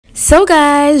So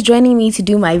guys, joining me to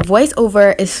do my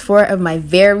voiceover is four of my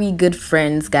very good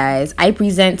friends, guys. I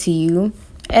present to you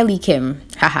Ellie Kim,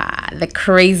 haha, the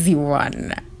crazy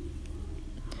one.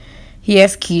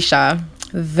 Here's Keisha,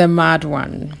 the mad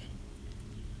one.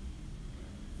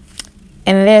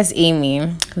 And there's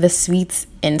Amy, the sweet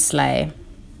and sly.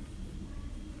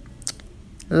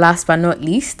 Last but not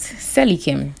least, Sally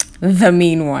Kim, the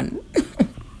mean one.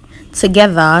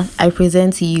 Together, I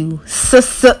present to you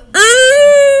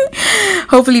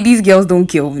Hopefully these girls don't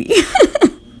kill me.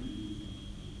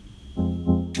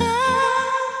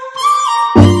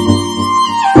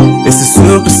 It's the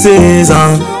super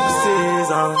season.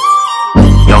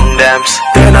 Young dams,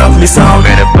 turn up me sound.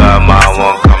 Better buy my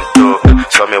one come through.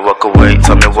 Tell me walk away,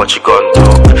 tell me what you gonna do.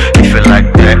 If you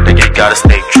like that, then you gotta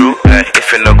stay true.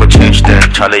 If you not gonna change, then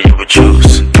Charlie you will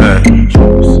choose.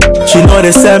 She know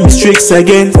they send me streaks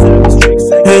again.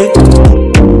 Hey,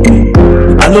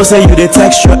 I know say you they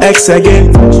text your ex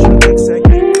again.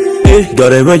 Hey,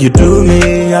 got it when you do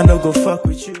me, I know go fuck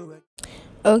with you.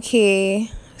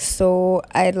 Okay, so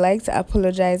I'd like to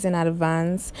apologize in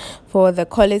advance for the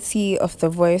quality of the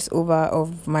voiceover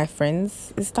of my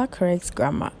friends. Is that correct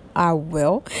grammar? I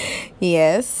will.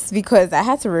 Yes, because I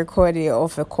had to record it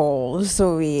off a call.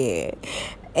 So yeah.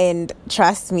 And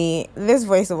trust me, this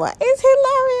voiceover is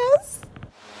hilarious.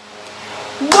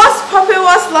 What's poppin',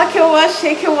 what's locking, what's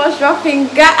shaking, what's dropping?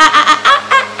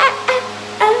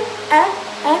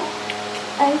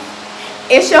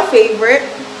 It's your favorite,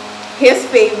 his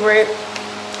favorite,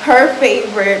 her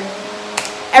favorite,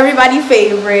 everybody's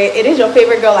favorite. It is your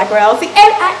favorite girl like Royalssss, and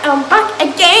I am back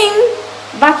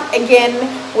again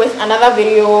with another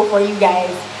video for you guys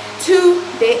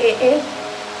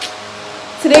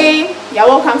today. You're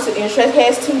welcome to Interest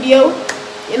Hair Studio.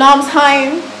 You know what I'm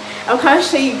saying? I'm gonna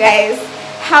show you guys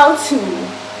how to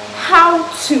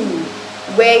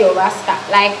wear your rasta.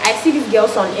 Like, I see these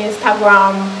girls on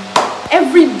Instagram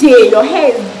every day, your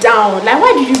hair is down. Like,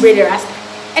 why did you braid the rasta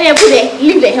and then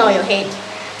leave the hair on your head?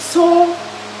 So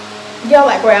girl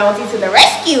like Royalssss to the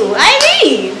rescue.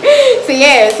 So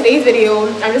yeah, today's video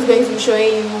I'm just going to be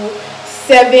showing you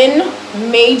 7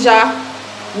 major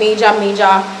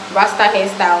rasta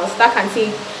hairstyles that can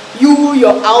take you,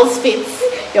 your outfits,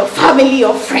 your family,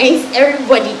 your friends,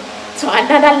 everybody to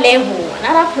another level,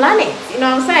 another planet. You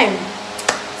know what I'm saying?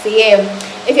 So yeah,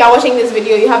 if you're watching this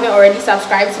video, you haven't already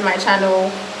subscribed to my channel,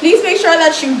 please make sure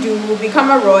that you do. Become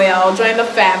a royal, join the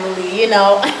family, you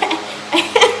know.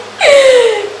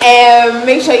 And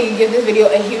make sure you give this video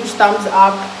a huge thumbs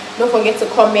up. Don't forget to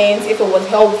comment if it was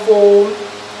helpful.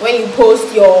 When you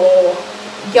post your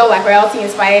girl like Royalssss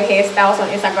inspired hairstyles on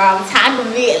Instagram, tag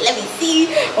me, let me see,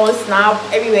 on Snap,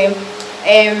 everywhere.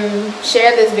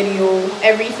 Share this video,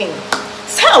 everything.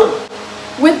 So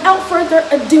without further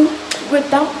ado, I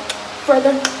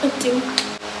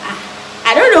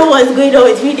don't know what's going on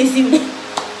with me this evening.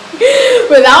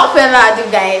 Without further ado,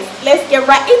 guys, let's get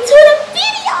right into the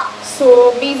video.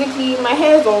 So basically, my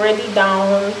hair is already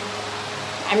down.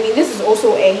 I mean, this is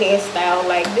also a hairstyle.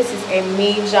 Like, this is a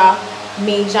major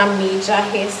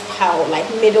hairstyle, like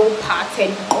middle parted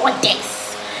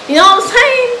goddess. You know what I'm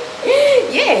saying?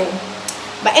 Yeah.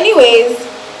 But anyways,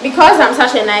 because I'm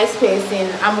such a nice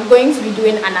person, I'm going to be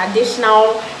doing an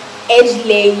additional edge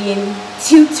laying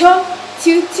tutorial.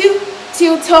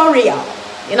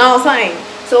 You know what I'm saying?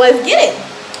 So let's get it.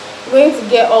 I'm going to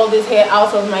get all this hair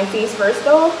out of my face first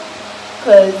though,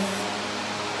 because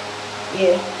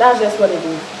yeah, that's just what it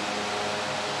is.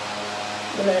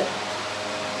 I'm gonna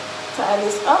tie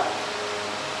this up.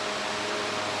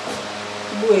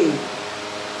 Wait.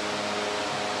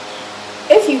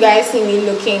 If you guys see me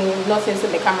looking not into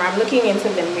the camera, I'm looking into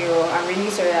the mirror. I'm really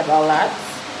sorry about that.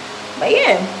 But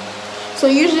yeah. So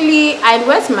usually I'd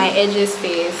wet my edges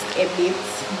first a bit,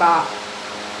 but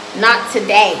not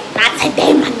today. Not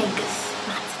today, my niggas.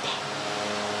 Not today.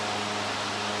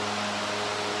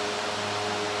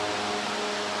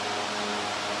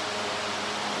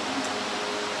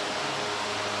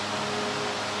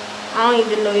 I don't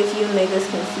even know if you niggas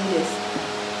can see this.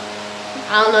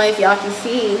 I don't know if y'all can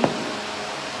see.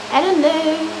 I don't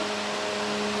know.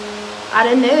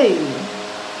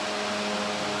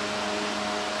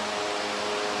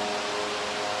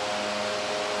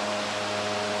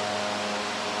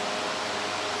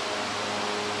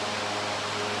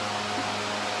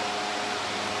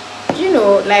 You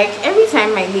know, like every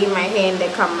time I lay my hair in the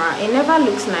camera, it never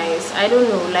looks nice. I don't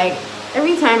know, like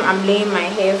every time I'm laying my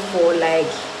hair for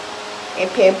like a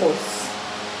purpose,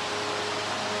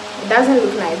 it doesn't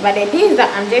look nice. But the days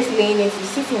that I'm just laying it to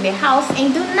sit in the house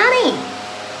and do nothing,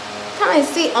 come and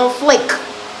sit on flick.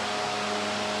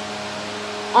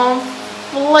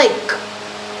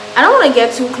 I don't want to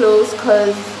get too close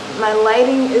because my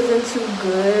lighting isn't too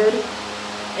good,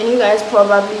 and you guys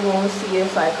probably won't see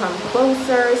if I come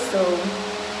closer. So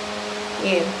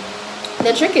yeah,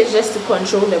 the trick is just to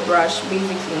control the brush.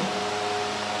 Basically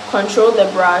control the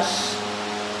brush.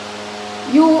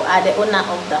 You are the owner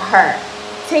of the hair.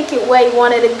 Take it where you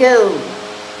want it to go.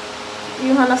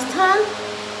 You understand?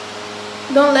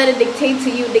 Don't let it dictate to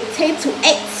you. Dictate to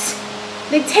it.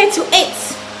 Dictate to it.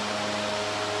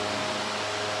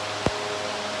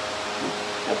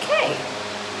 Okay.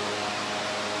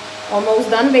 Almost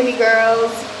done, baby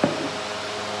girls.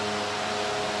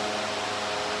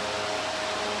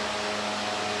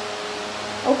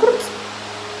 Oh, crut.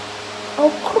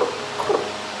 Oh, crut.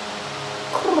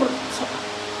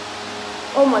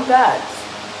 Oh my god.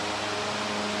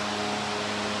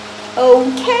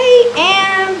 Okay,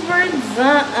 and we're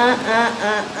done.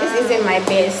 This isn't my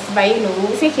best, but you know,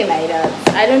 we'll take it like that.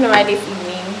 I don't know why this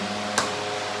evening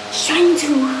trying to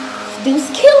do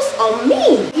skills on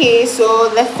me. Okay, so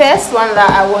the first one that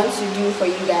I want to do for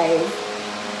you guys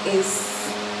is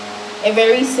a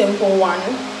very simple one,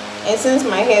 and since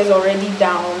my hair is already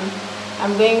down,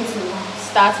 I'm going to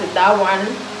start with that one.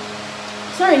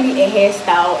 It's not really a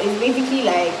hairstyle. It's basically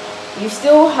like you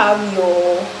still have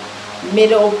your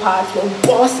middle part, your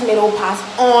boss middle part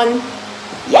on,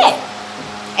 yeah,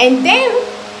 and then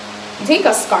you take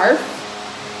a scarf.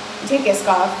 You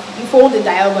fold it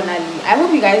diagonally. I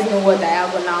hope you guys know what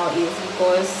diagonal is,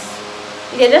 because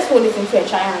you can just fold it into a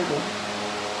triangle.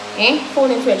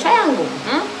 Fold into a triangle.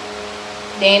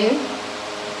 Then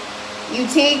you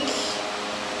take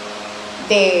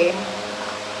the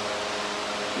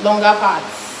longer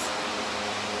parts,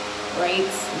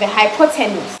 right, the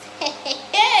hypotenuse.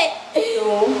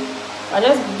 So I'm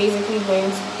just basically going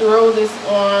to throw this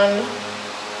on.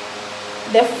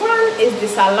 The fan is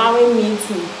disallowing me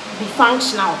to be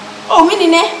functional. Oh,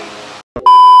 meaning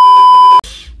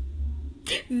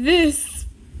this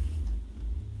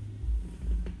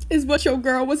is what your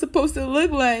girl was supposed to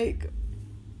look like.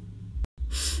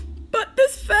 But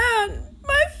this fan,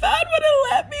 my fan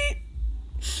wouldn't let me.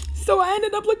 So I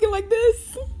ended up looking like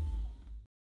this.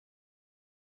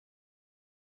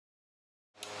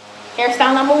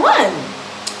 Hairstyle number 1.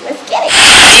 Let's get it.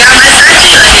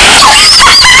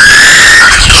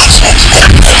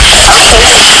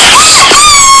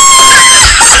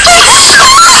 So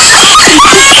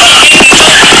you can actually see nothing.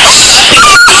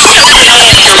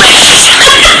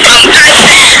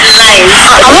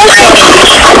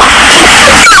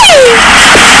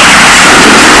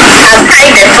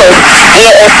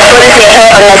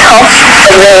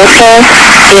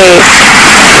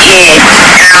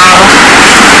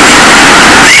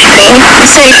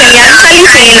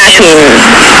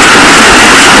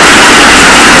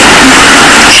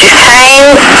 She's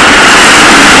tying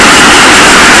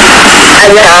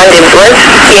around the bush.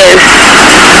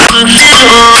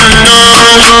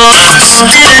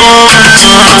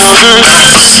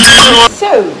 Yes.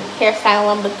 So hairstyle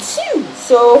number 2.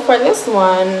 So for this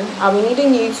one, I'll be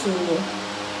needing you to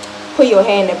put your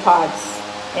hair in the parts,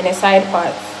 in the side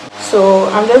parts. So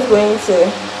I'm just going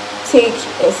to take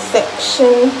a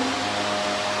section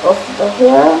of the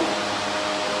hair. I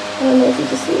don't know if you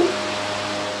can see.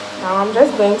 Now I'm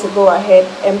just going to go ahead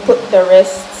and put the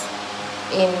rest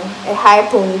in a high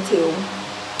ponytail.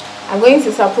 I'm going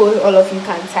to suppose all of you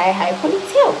can tie high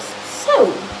ponytails.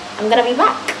 So I'm gonna be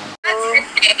back.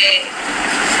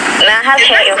 Now I have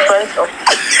hair in front of.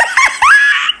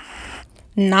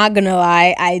 Not gonna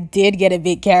lie, I did get a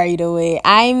bit carried away.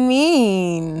 I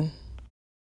mean,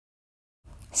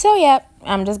 so yep,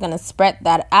 I'm just gonna spread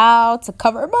that out to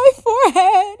cover my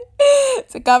forehead,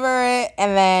 to cover it,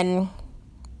 and then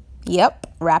yep,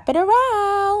 wrap it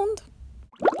around.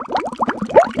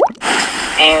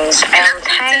 And I'm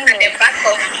tying at the back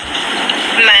of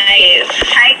my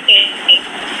hiking.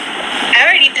 I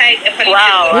already tied a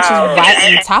ponytail. Which is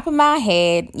right on top of my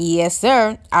head. Yes,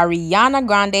 sir. Ariana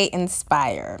Grande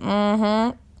inspired.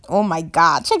 Oh my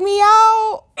God, check me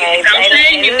out. I'm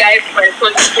showing you guys my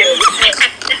ponytail.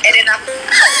 And then I'm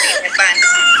putting a band.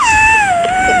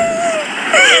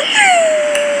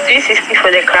 360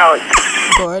 for the crowd.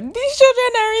 God, these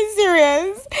children are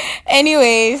serious.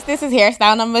 Anyways, this is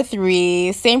hairstyle number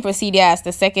 3. Same procedure as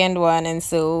the second one, and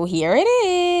so here it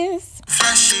is.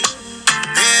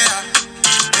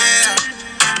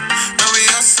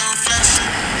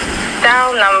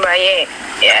 Style number 8.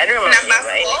 Yeah, I don't remember. Number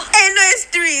 4. Hey, no, it's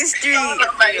 3. It's 3.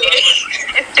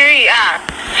 It's 3.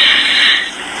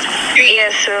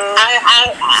 Yeah, so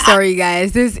sorry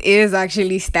guys, this is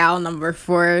actually style number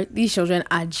 4. These children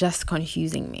are just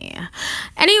confusing me.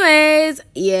 Anyways,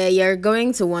 yeah, you're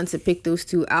going to want to pick those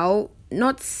two out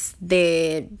not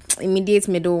the immediate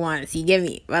middle ones, you get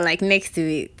me, but like next to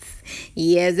it.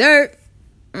 Yes sir.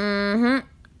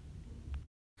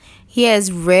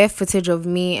 Here's rare footage of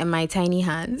me and my tiny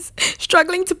hands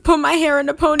struggling to put my hair in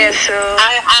a pony. Yeah, so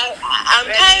I'm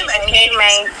kind of against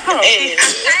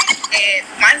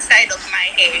one side of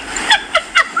my hair.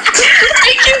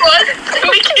 Mickey Mouse.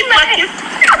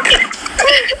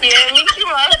 Yeah, Mickey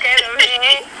Mouse kind of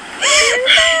hair.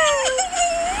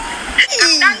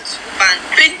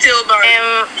 Pigtail bar.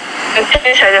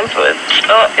 Finish I don't put.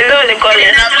 Oh, is that what they call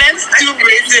it? I've left 2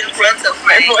 braids in front of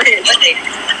my forehead.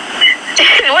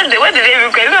 What do they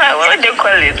even call it? What do they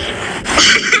call it?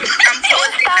 I'm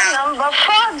posting now. Number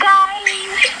 4, guys.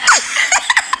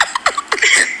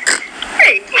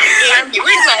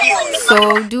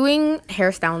 So doing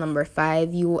hairstyle number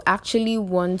 5, you actually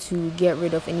want to get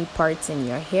rid of any parts in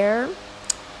your hair.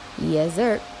 Yes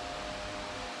sir.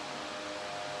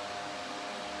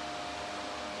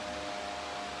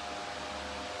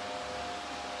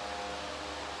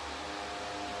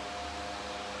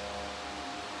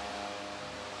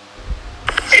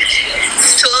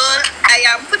 So I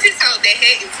am putting some of the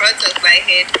hair in front of my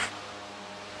head.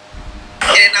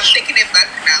 And then I'm taking it back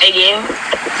now. Again.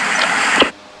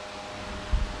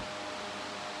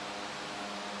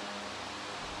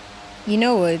 You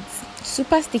know what?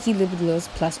 Super sticky lip gloss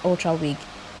plus ultra wig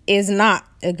is not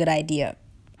a good idea.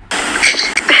 Yeah,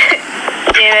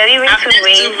 we're leaving 2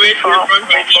 waves for my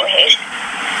forehead.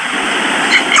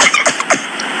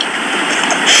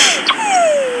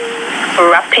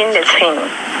 Wrapping the thing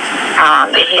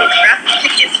on the head.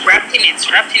 Wrapping it.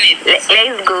 Let's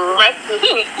go.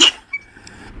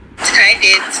 Tried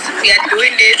it. We are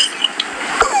doing this.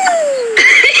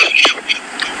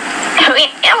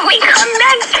 we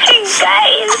connecting,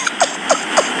 guys.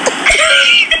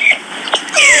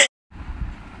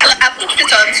 I put it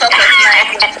on top of my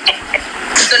head.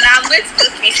 So now I'm going to do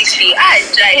 360.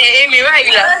 Hey, Amy, why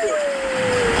you laughing?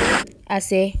 I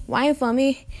say, wine for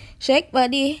me, shake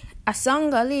body, a song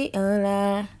gully.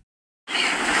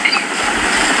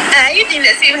 You doing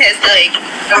the same hairstyle?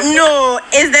 No,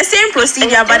 it's the same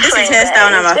procedure, but this is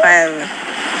hairstyle number 5.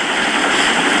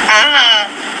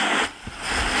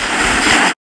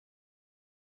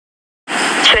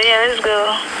 So yeah, let's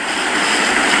go.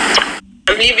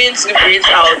 I'm leaving 2 braids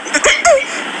out.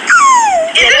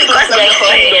 Yeah, let's go to my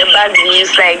forehead. The bag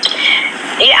is like,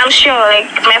 yeah, I'm sure. Like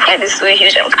my forehead is so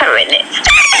huge. I'm covering it.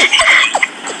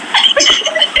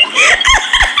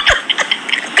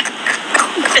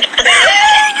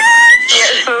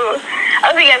 Yeah, so I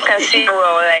think you guys can see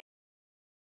well. Like,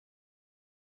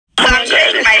 So I'm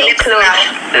trying my lips now.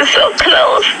 it's so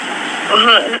close.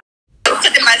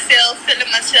 Feeling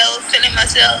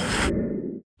myself.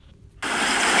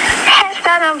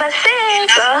 Hairstyle number 6.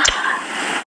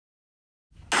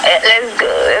 Let's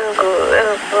go.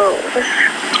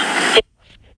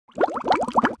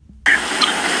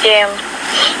 Yeah.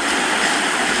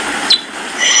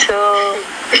 So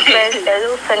first a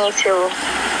little ponytail.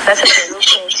 That's a little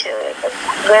ponytail.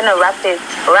 I'm gonna wrap it.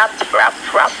 Wrap.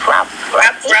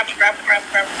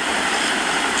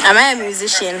 Am I a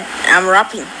musician? I'm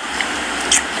rapping.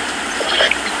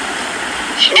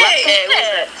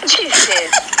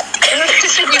 Jesus.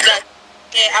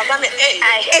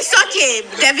 It's okay.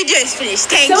 The video is finished.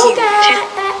 Thank So you. guys,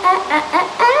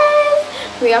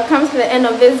 we have come to the end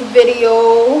of this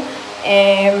video.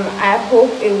 I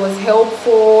hope it was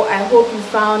helpful. I hope you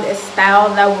found a style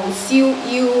that will suit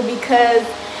you, because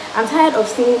I'm tired of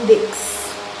seeing Dick's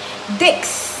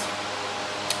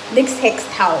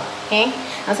hairstyle. Okay,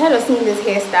 I'm tired of seeing this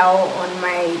hairstyle on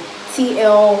my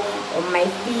TL, on my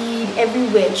feed,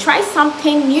 everywhere. Try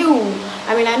something new.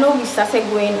 I mean, I know we started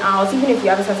going out. Even if you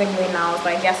haven't started going out,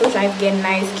 like you're still trying to get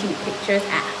nice, cute pictures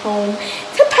at home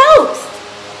to post.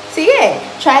 So yeah,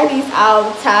 try these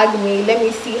out, tag me, let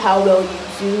me see how well you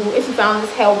do. If you found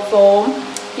this helpful,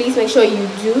 please make sure you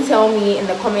do tell me in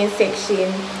the comment section.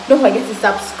 Don't forget to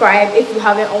subscribe if you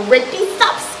haven't already.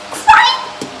 Subscribe,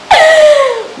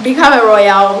 become a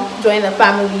royal, join the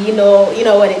family. You know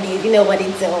what it is, you know what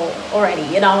it's already.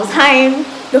 You know time.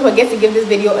 Don't forget to give this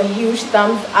video a huge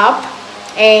thumbs up,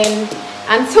 and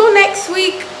until next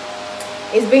week,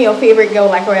 it's been your favorite girl,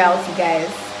 like Royalssss,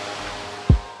 guys.